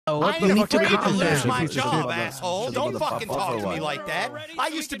I ain't afraid to lose my job, asshole. Don't fucking talk to me like that. I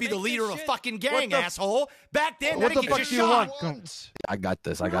used to be the leader of a fucking gang, asshole. Back then, what the fuck do you want? I got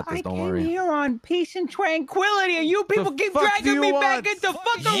this. Don't worry. I'm here on peace and tranquility, and you people keep dragging me back into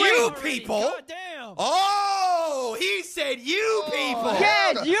fuckery. You people? Oh, he said you people.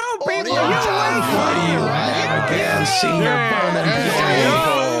 Yes, you people. Again, Senior Bun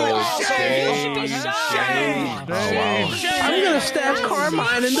I'm gonna stab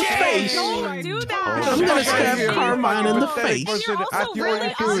Carmine in the face. Don't do that. I'm gonna stab Carmine in the face. You're also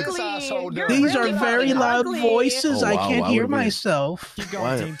really ugly. These are very loud voices. I can't hear myself. Keep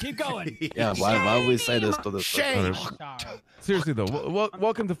going, team. Keep going. Yeah, why would we say this to this? Seriously though,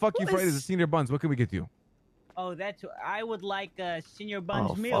 welcome to Fuck You Fridays at Senior Buns. What can we get you? Oh, that's. I would like a Senior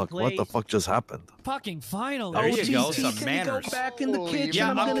Buns meal, please. What the fuck just happened? Fucking finally. There you go, some Can manners. you go back in the kitchen?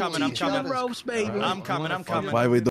 Yeah, I'm coming. Ropes, baby. I'm coming. Why are we doing